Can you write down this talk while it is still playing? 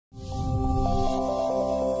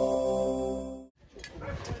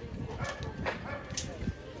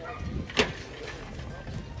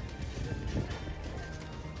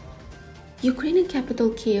Ukrainian capital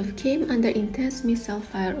Kiev came under intense missile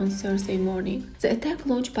fire on Thursday morning. The attack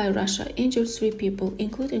launched by Russia injured 3 people,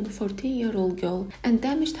 including a 14-year-old girl, and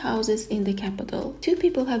damaged houses in the capital. 2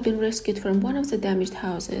 people have been rescued from one of the damaged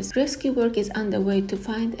houses. Rescue work is underway to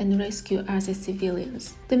find and rescue other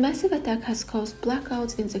civilians. The massive attack has caused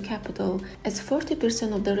blackouts in the capital, as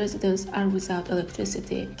 40% of the residents are without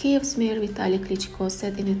electricity, Kiev's Mayor Vitaly Klitschko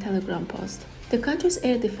said in a Telegram post. The country's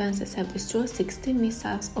air defenses have destroyed 16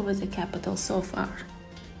 missiles over the capital so far.